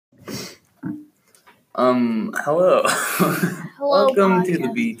Hello. Hello, Welcome to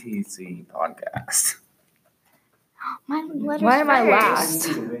podcast. the BTC podcast. My letters Why am I first. last?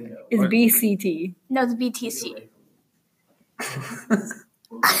 It's What? BCT. No, it's BTC.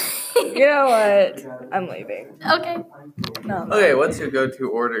 You know what? I'm leaving. Okay. No. Okay, what's your go-to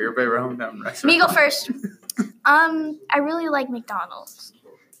order? Your favorite hometown restaurant? Me go first. I really like McDonald's.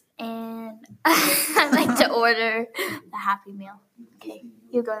 And I like to order the Happy Meal. Okay,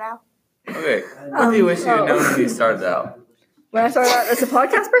 you go now. Okay, what do you wish you had known when you started out? When I started out as a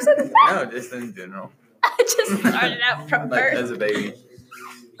podcast person? No, just in general. I just started out from Like birth. as a baby.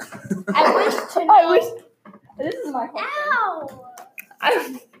 I wish to know. This is my question. Ow!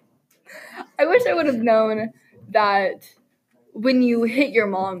 I wish I would have known that when you hit your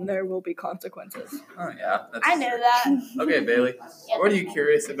mom, there will be consequences. Oh yeah. That's I know that. Okay, Bailey. What are you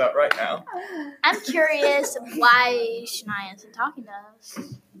curious about right now? I'm curious why Shania isn't talking to us.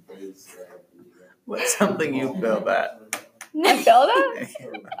 What's something you failed at? I failed at?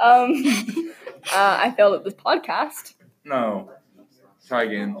 I failed at this podcast. No. Try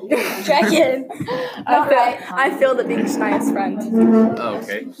again. Check in. I failed at being Shania's friend. Oh,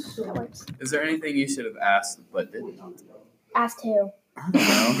 okay. Is there anything you should have asked but didn't? Asked who? I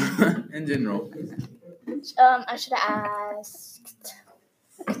don't know. In general. I should have asked.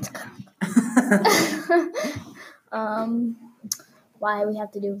 Why we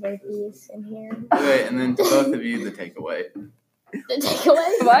have to do burpees in here? Okay, and then to both of you, the takeaway. The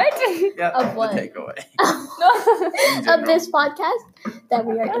takeaway What? Yeah, Of what? the takeaway. In of general. this podcast that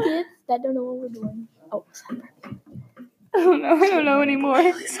we are idiots that don't know what we're doing. Oh, sorry. I don't know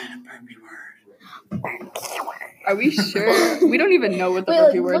anymore. Are we sure? We don't even know what the Wait,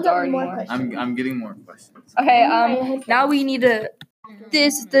 burpee look words up are more anymore. questions. I'm getting more questions. Okay, now we need to.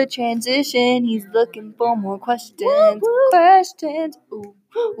 This is the transition. He's looking for more questions. Questions. Ooh,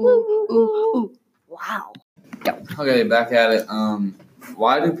 ooh, ooh, ooh. Wow. Okay, back at it.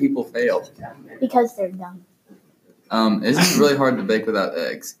 Why do people fail? Because they're dumb. Isn't it really hard to bake without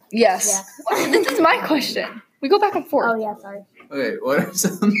eggs? Yes. This is my question. We go back and forth. Oh yeah, sorry. Okay, what are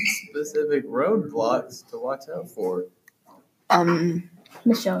some specific roadblocks to watch out for?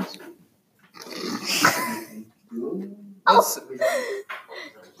 Miss Jones.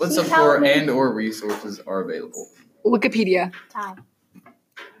 What support and or resources are available? Wikipedia. Time.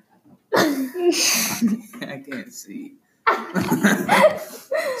 I can't see.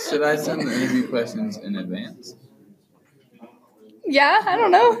 Should I send the interview questions in advance? Yeah, I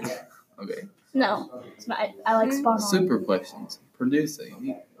don't know. Okay. No, it's not. I like spawn on. Super questions. Producing. We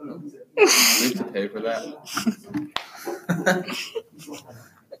have to pay for that.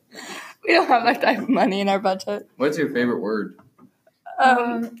 We don't have that type of money in our budget. What's your favorite word?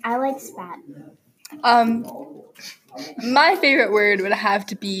 I like spat. My favorite word would have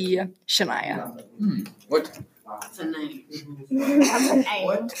to be Shania. What? That's a name. That's a name.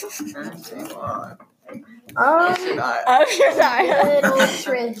 What? Um, Shania. little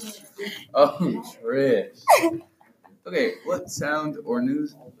Trish. Oh, Trish. Okay, what sound or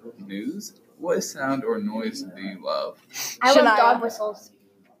news? What sound or noise do you love? I Shania. love dog whistles.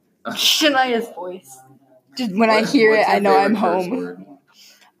 Shania's voice. Just when I hear it, What's your I know I'm favorite curse home.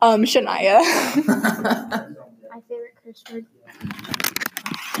 word? Shania. My favorite curse word.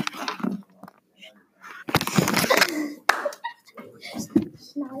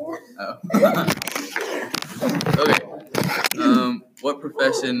 Shania. Oh. Okay. What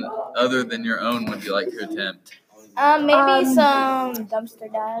profession other than your own would you like to attempt? Maybe some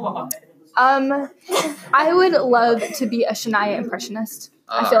dumpster dive. I would love to be a Shania impressionist.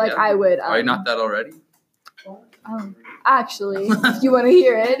 I feel like Yeah. I would. Are you not that already? Actually, if you want to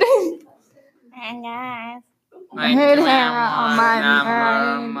hear it. And guys. I heard her on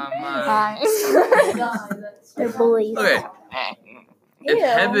my mind. They're bullies. Okay. If Ew.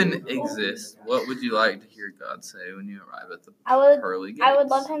 heaven exists, what would you like to hear God say when you arrive at the I would pearly gates? I would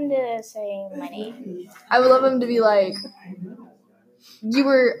love him to say my name. I would love him to be like, you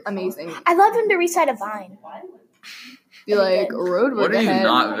were amazing. I'd love him to recite a vine. Be like, road What work are you ahead.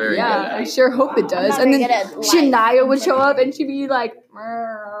 not very Yeah, good at? I sure hope it does. not And very then good at life. Shania would show up and she'd be like,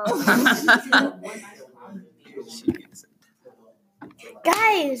 She gets it.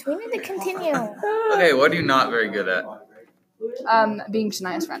 Guys, we need to continue. Okay, what are you not very good at? being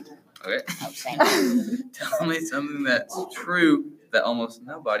Shania's friend. Okay. Tell me something that's true that almost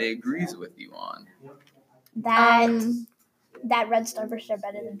nobody agrees with you on. That red starbursts are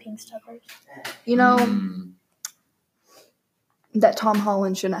better than pink starbursts. You know, Hmm. that Tom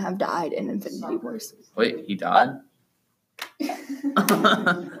Holland shouldn't have died in Infinity Wars. Wait, he died?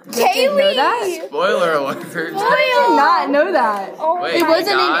 Kaylee! Know that? Spoiler alert. I did not know that. Oh Wait, It he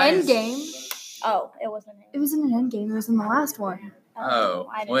wasn't dies? in Endgame. Oh, it wasn't It was in an Endgame. It was in the last one. Oh,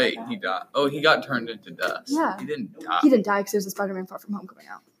 I didn't know wait, that. he died. Oh, he got turned into dust. Yeah. He didn't die. He didn't die because there's a Spider-Man Far From Home coming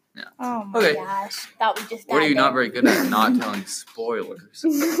out. Oh my Okay. gosh. Thought we just died. What are you there. not very good at? Not telling spoilers.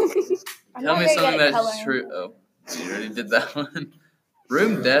 I'm Tell not me very something good at that's coloring. true. Oh, you already did that one.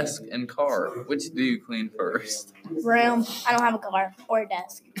 Room, desk, and car. Which do you clean first? Room. I don't have a car or a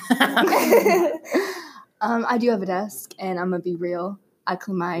desk. I do have a desk, and I'm gonna be real. I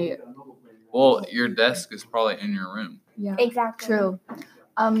clean my Well, your desk is probably in your room. yeah. Exactly. True.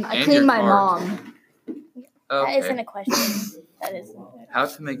 I And clean your my car. mom. That isn't Okay. a question. That isn't. How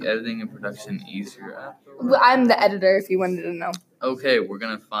to make editing and production easier afterwards? Well, I'm the editor. If you wanted to know. Okay, we're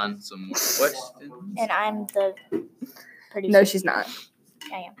gonna find some more questions. And I'm the producer. No, she's not.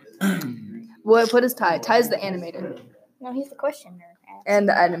 I am. What is Ty? Ty's the animator No, he's the questioner. and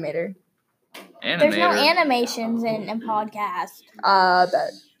the animator. There's no Animator. animations in podcast.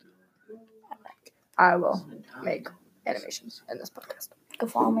 Bet. I will make animations in this podcast. Go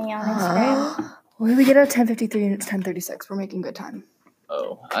follow me on Instagram. We get out 10:53 and it's 10:36. We're making good time.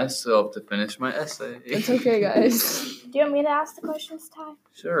 Oh, I still have to finish my essay. It's okay, guys. Do you want me to ask the questions, Ty?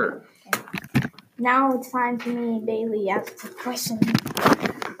 Sure. Now it's time for me, Bailey, ask the question.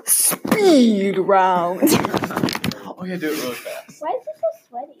 Speed round. We're gonna do it really fast. Why is it so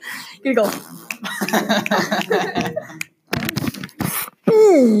sweaty? Here you go.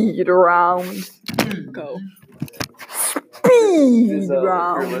 Speed round. Go. Speed Giselle, if you're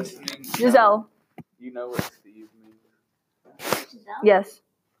round. listening, Giselle. you know what Steve means. Yes.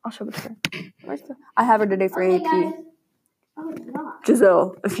 I'll show it to her. I have her today for Okay, AP. guys. Oh, it's not.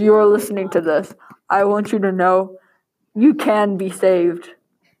 Giselle, if you are listening to this, I want you to know you can be saved.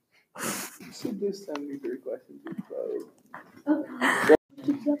 Should do 73 questions in close.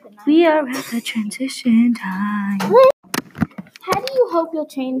 Keep you up at night. We are at the transition time. How do you hope you'll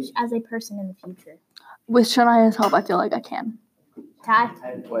change as a person in the future? With Shania's help, I feel like I can. Ty,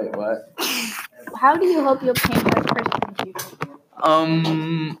 Wait, what? how do you hope you'll change as a person in the future?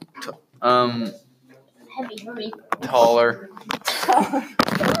 Heavy. Taller. You're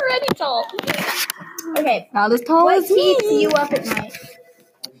already tall. Okay, Not as tall what as keeps me. you up at night?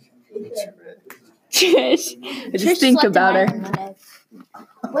 Trish. I just think slept about in her. my bed.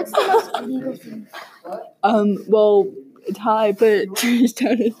 What's the most illegal thing? Well, Ty put Trish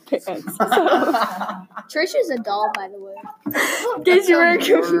down his pants. Trish is a doll, by the way. Guess you were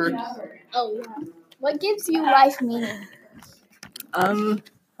Word. Oh, yeah. What gives you life meaning?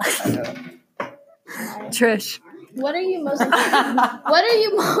 Trish. What are you most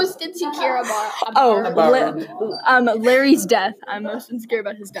insecure about? Oh, Larry's death. I'm most insecure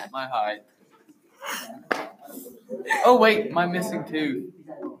about his death. My height. Oh, wait, my missing tooth.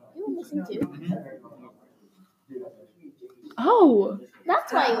 You were missing too. Oh.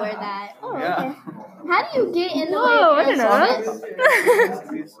 That's why you wear that. Oh, Yeah. okay. How do you get in the way Whoa, I of didn't your know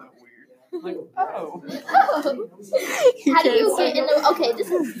success? It's so weird. Like, oh. Oh. How do you get in the? Okay, this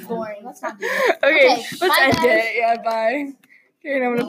is boring. Let's not do this. Okay, Okay, let's bye, end guys. it. Yeah, bye. Okay, I'm gonna